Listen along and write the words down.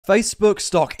Facebook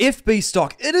stock, FB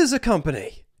stock, it is a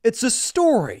company. It's a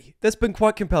story that's been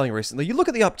quite compelling recently. You look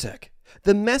at the uptick,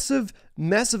 the massive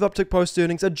uptick post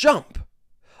earnings, a jump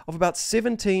of about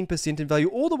 17% in value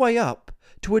all the way up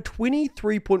to a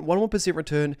 23.11%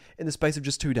 return in the space of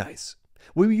just 2 days.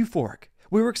 We were euphoric.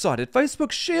 We were excited.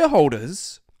 Facebook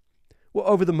shareholders were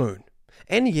over the moon.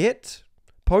 And yet,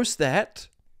 post that,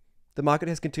 the market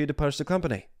has continued to punish the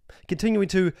company, continuing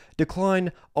to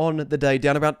decline on the day,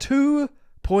 down about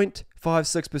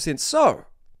 2.56%. So,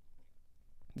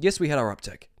 yes, we had our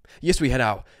uptick. Yes, we had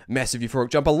our massive euphoric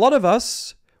jump. A lot of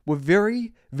us were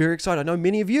very, very excited. I know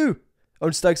many of you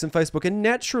own stakes in Facebook, and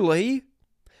naturally,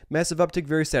 massive uptick,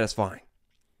 very satisfying.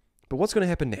 But what's going to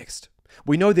happen next?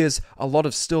 We know there's a lot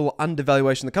of still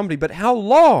undervaluation of the company, but how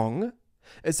long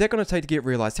is that going to take to get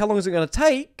realized? How long is it going to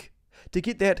take to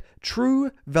get that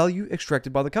true value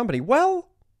extracted by the company? Well,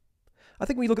 I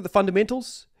think when you look at the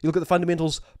fundamentals, you look at the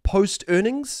fundamentals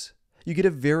post-earnings, you get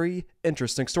a very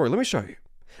interesting story. Let me show you.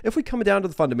 If we come down to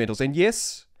the fundamentals, and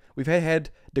yes, we've had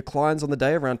declines on the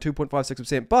day around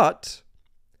 2.56%, but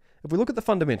if we look at the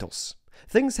fundamentals,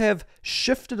 things have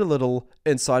shifted a little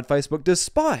inside Facebook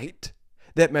despite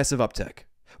that massive uptick.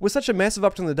 With such a massive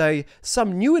uptick in the day,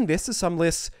 some new investors, some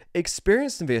less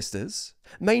experienced investors,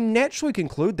 may naturally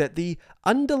conclude that the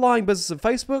underlying business of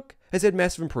Facebook has had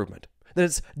massive improvement, that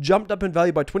it's jumped up in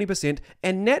value by 20%,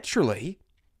 and naturally,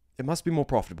 it must be more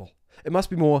profitable. It must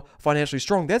be more financially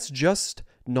strong. That's just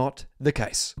not the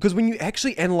case. Because when you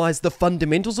actually analyze the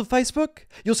fundamentals of Facebook,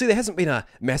 you'll see there hasn't been a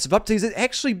massive uptick. There's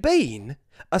actually been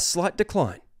a slight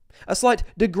decline, a slight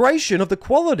degradation of the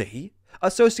quality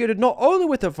associated not only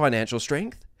with their financial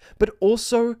strength, but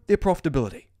also their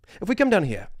profitability. If we come down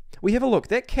here, we have a look.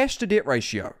 That cash to debt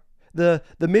ratio, the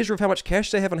measure of how much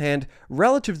cash they have on hand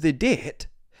relative to their debt,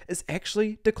 is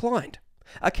actually declined.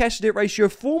 A cash to debt ratio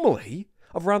formerly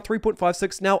of around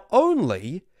 3.56, now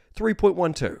only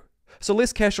 3.12. So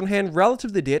less cash on hand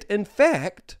relative to the debt. In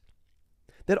fact,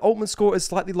 that Altman score is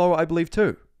slightly lower, I believe,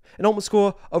 too. An Altman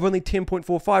score of only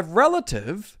 10.45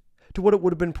 relative to what it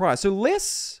would have been prior. So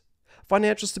less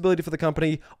financial stability for the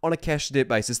company on a cash to debt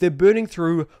basis. They're burning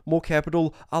through more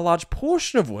capital, a large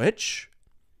portion of which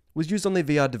was used on their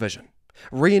VR division.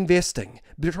 Reinvesting,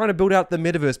 they're trying to build out the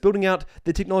metaverse, building out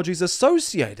the technologies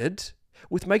associated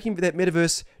with making that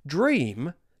metaverse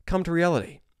dream come to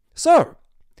reality. So,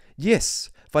 yes,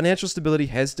 financial stability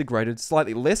has degraded,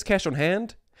 slightly less cash on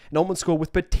hand, an Altman score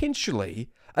with potentially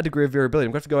a degree of variability.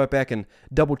 I'm going to have to go back and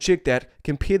double check that,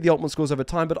 compare the Altman scores over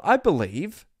time, but I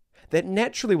believe that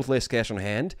naturally with less cash on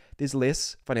hand, there's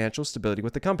less financial stability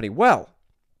with the company. Well,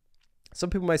 some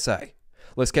people may say,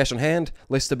 less cash on hand,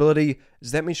 less stability,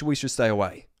 does that mean we should stay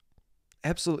away?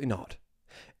 Absolutely not.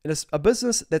 In a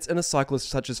business that's in a cycle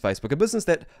such as Facebook, a business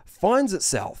that finds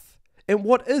itself in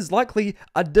what is likely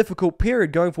a difficult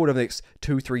period going forward over the next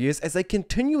 2-3 years as they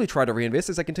continually try to reinvest,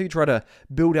 as they continue to try to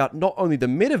build out not only the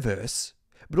metaverse,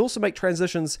 but also make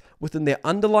transitions within their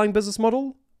underlying business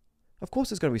model, of course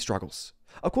there's going to be struggles.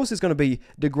 Of course there's going to be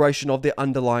degradation of their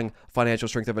underlying financial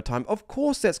strength over time. Of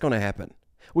course that's going to happen.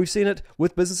 We've seen it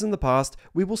with business in the past.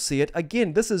 We will see it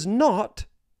again. This is not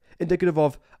indicative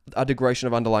of a degradation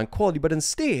of underlying quality, but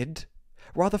instead,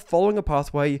 rather following a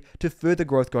pathway to further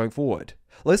growth going forward.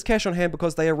 Less cash on hand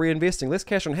because they are reinvesting. Less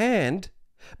cash on hand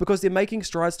because they're making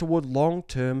strides toward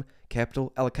long-term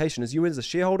capital allocation. As you as a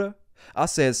shareholder,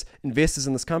 us as investors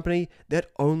in this company, that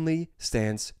only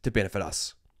stands to benefit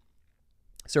us.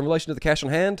 So in relation to the cash on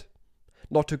hand,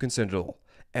 not too concerned at all.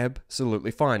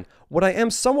 Absolutely fine. What I am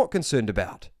somewhat concerned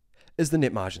about is the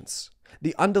net margins,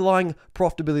 the underlying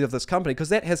profitability of this company, because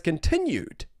that has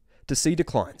continued to see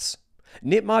declines.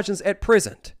 Net margins at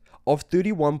present of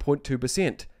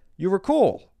 31.2%. You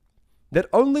recall that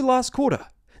only last quarter,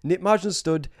 net margins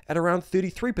stood at around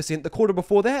 33%. The quarter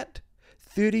before that,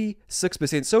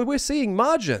 36%. So we're seeing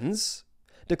margins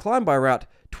decline by around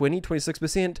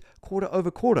 26% quarter over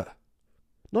quarter.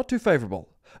 Not too favorable,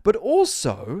 but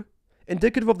also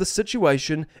indicative of the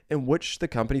situation in which the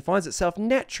company finds itself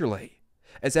naturally.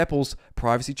 As Apple's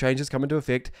privacy changes come into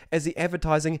effect, as the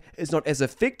advertising is not as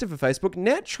effective for Facebook,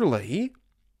 naturally,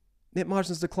 net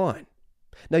margins decline.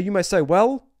 Now you may say,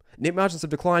 well, net margins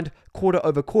have declined quarter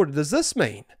over quarter. Does this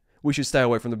mean we should stay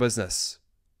away from the business?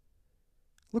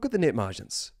 Look at the net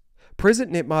margins. Present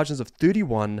net margins of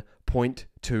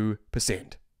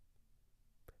 31.2%.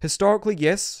 Historically,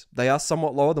 yes, they are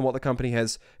somewhat lower than what the company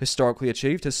has historically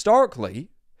achieved.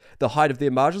 Historically, the height of their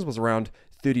margins was around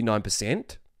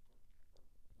 39%.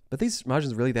 But these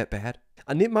margins are really that bad?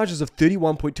 Are net margins of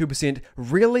 31.2%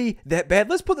 really that bad?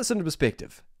 Let's put this into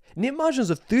perspective. Net margins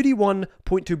of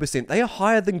 31.2%, they are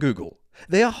higher than Google.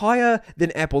 They are higher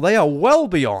than Apple. They are well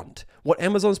beyond what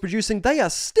Amazon's producing. They are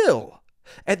still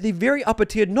at the very upper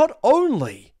tier, not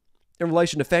only in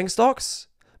relation to FANG stocks,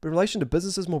 but in relation to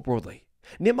businesses more broadly.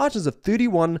 Net margins of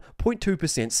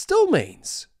 31.2% still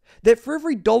means that for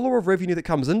every dollar of revenue that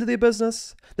comes into their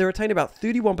business, they retain about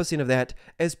 31% of that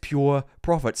as pure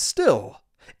profit. Still,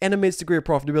 an immense degree of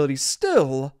profitability.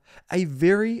 Still, a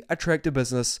very attractive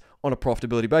business on a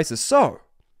profitability basis. So,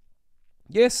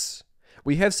 yes,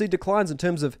 we have seen declines in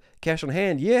terms of cash on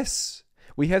hand. Yes,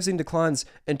 we have seen declines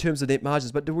in terms of net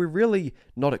margins. But do we really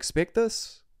not expect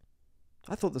this?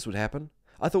 I thought this would happen.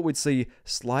 I thought we'd see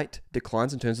slight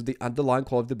declines in terms of the underlying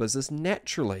quality of the business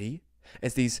naturally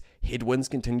as these headwinds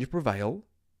continue to prevail.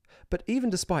 But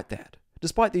even despite that,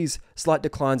 despite these slight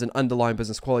declines in underlying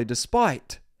business quality,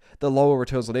 despite the lower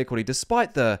returns on equity,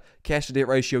 despite the cash to debt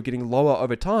ratio getting lower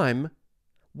over time,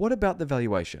 what about the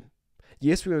valuation?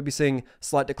 Yes, we may be seeing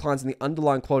slight declines in the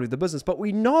underlying quality of the business, but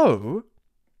we know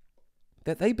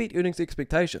that they beat earnings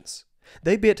expectations.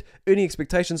 They beat earning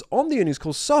expectations on the earnings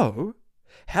call. So,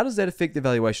 how does that affect the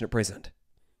valuation at present?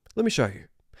 Let me show you.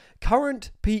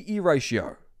 Current PE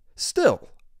ratio still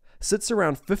sits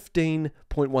around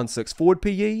 15.16. Forward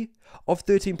PE of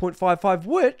 13.55,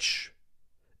 which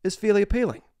is fairly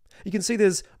appealing. You can see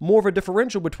there's more of a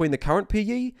differential between the current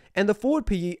PE and the forward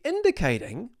PE,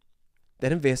 indicating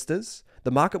that investors,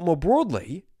 the market more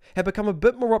broadly, have become a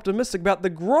bit more optimistic about the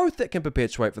growth that can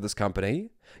perpetuate for this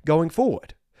company going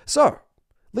forward. So,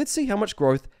 let's see how much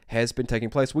growth has been taking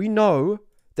place. We know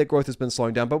that growth has been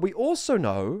slowing down, but we also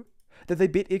know that they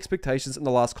beat expectations in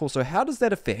the last call. So how does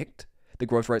that affect the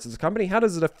growth rates of the company? How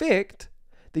does it affect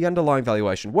the underlying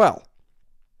valuation? Well,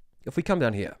 if we come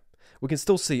down here, we can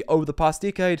still see over the past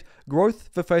decade, growth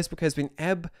for Facebook has been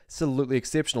absolutely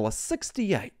exceptional. A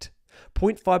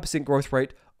 68.5% growth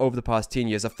rate over the past 10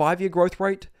 years. A 5-year growth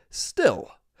rate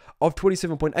still of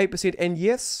 27.8%. And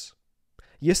yes,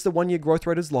 the 1-year growth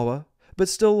rate is lower, but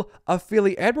still a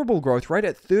fairly admirable growth rate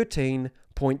at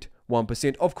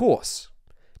 13.1%. Of course,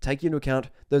 taking into account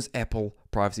those Apple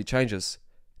privacy changes.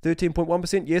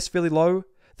 13.1%, yes, fairly low.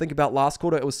 Think about last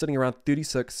quarter, it was sitting around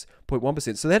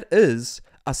 36.1%. So that is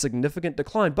a significant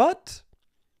decline, but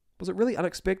was it really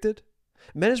unexpected?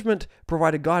 Management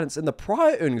provided guidance in the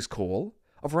prior earnings call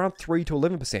of around 3 to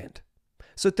 11%.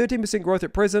 So 13% growth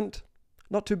at present,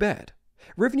 not too bad.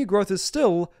 Revenue growth is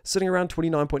still sitting around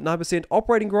 29.9%,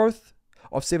 operating growth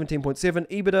of 17.7,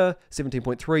 EBITDA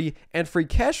 17.3, and free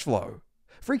cash flow.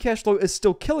 Free cash flow is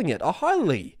still killing it, a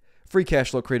highly free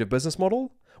cash flow creative business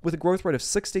model with a growth rate of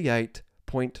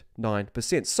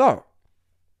 68.9%. So,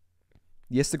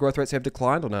 yes, the growth rates have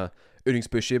declined on a earnings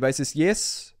per share basis.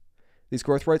 Yes, these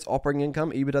growth rates, operating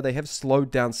income, EBITDA, they have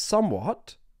slowed down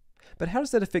somewhat. But how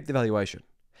does that affect the valuation?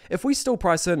 If we still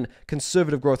price in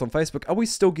conservative growth on Facebook, are we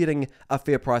still getting a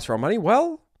fair price for our money?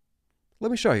 Well, let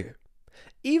me show you.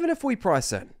 Even if we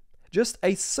price in just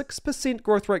a 6%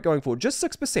 growth rate going forward, just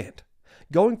 6%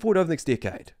 going forward over the next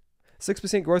decade,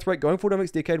 6% growth rate going forward over the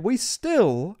next decade, we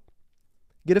still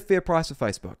get a fair price for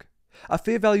Facebook. A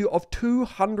fair value of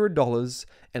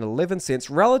 $200.11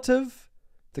 relative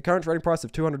to the current trading price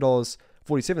of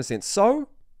 $200.47. So,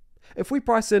 if we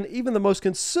price in even the most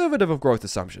conservative of growth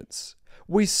assumptions,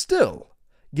 we still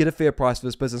get a fair price for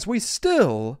this business. We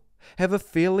still have a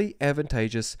fairly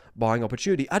advantageous buying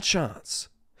opportunity, a chance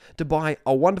to buy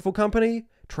a wonderful company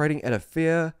trading at a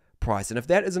fair price. And if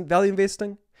that isn't value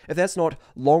investing, if that's not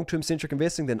long-term centric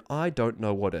investing, then I don't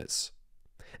know what is.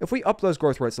 If we up those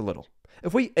growth rates a little,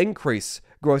 if we increase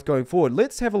growth going forward,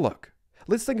 let's have a look.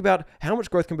 Let's think about how much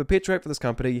growth can perpetuate for this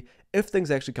company if things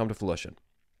actually come to fruition.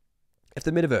 If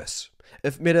the metaverse,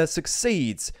 if Meta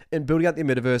succeeds in building out their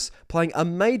metaverse, playing a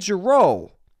major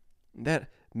role in that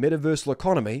metaversal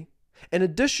economy, in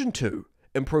addition to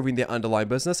improving their underlying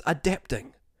business,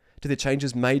 adapting to the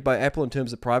changes made by Apple in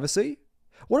terms of privacy,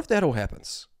 what if that all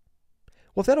happens?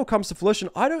 Well, if that all comes to fruition,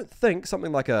 I don't think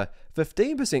something like a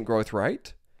 15% growth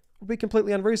rate would be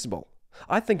completely unreasonable.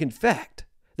 I think, in fact,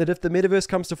 that if the metaverse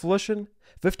comes to fruition,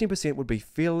 15% would be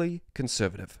fairly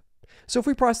conservative. So if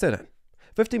we price that in,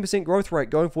 15% growth rate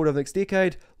going forward over the next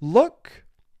decade, look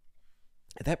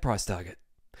at that price target.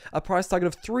 A price target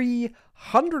of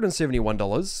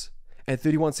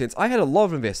 $371.31. I had a lot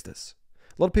of investors,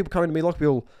 a lot of people coming to me, a lot of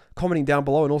people commenting down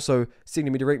below and also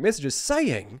sending me direct messages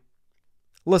saying,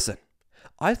 listen,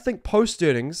 I think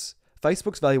post-earnings,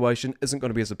 Facebook's valuation isn't going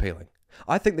to be as appealing.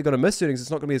 I think they're going to miss earnings.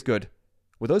 It's not going to be as good.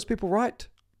 Were those people right?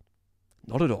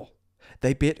 Not at all.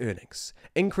 They bet earnings,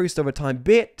 increased over time,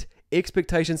 bet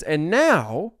expectations, and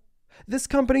now this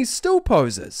company still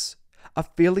poses a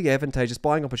fairly advantageous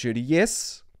buying opportunity.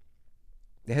 Yes,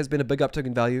 There has been a big uptick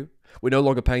in value. We're no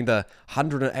longer paying the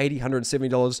 $180,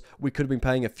 $170 we could have been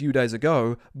paying a few days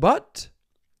ago, but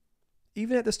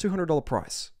even at this $200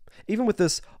 price, even with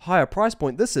this higher price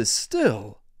point, this is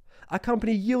still a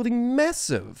company yielding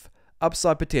massive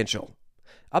upside potential.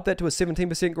 Up that to a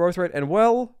 17% growth rate, and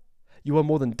well, you are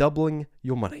more than doubling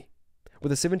your money.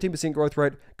 With a 17% growth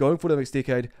rate going for the next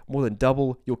decade, more than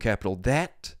double your capital.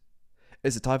 That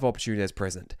is the type of opportunity that's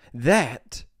present.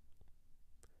 That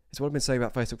is what I've been saying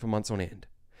about Facebook for months on end.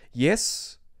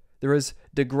 Yes, there is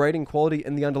degrading quality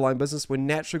in the underlying business. We're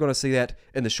naturally going to see that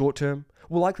in the short term.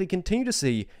 We'll likely continue to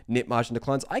see net margin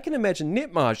declines. I can imagine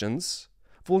net margins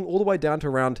falling all the way down to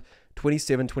around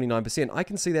 27, 29%. I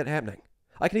can see that happening.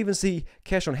 I can even see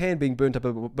cash on hand being burnt up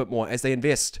a bit more as they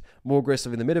invest more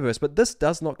aggressively in the metaverse, but this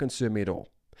does not concern me at all.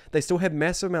 They still have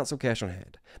massive amounts of cash on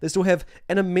hand. They still have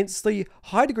an immensely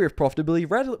high degree of profitability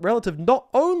relative not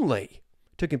only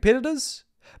to competitors,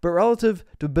 but relative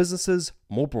to businesses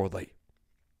more broadly.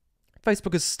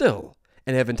 Facebook is still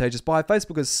an advantageous buy.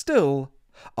 Facebook is still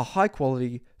a high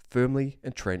quality, firmly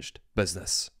entrenched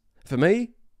business. For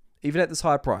me, even at this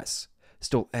higher price,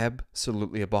 still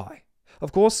absolutely a buy.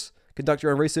 Of course, conduct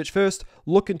your own research first,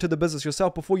 look into the business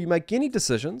yourself before you make any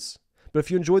decisions. But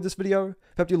if you enjoyed this video,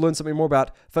 hope you learned something more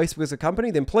about Facebook as a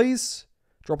company, then please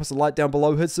drop us a like down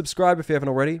below, hit subscribe if you haven't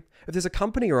already. If there's a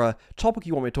company or a topic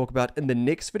you want me to talk about in the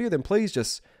next video, then please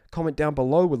just comment down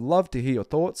below. Would love to hear your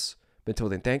thoughts. But until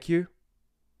then, thank you.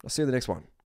 I'll see you in the next one.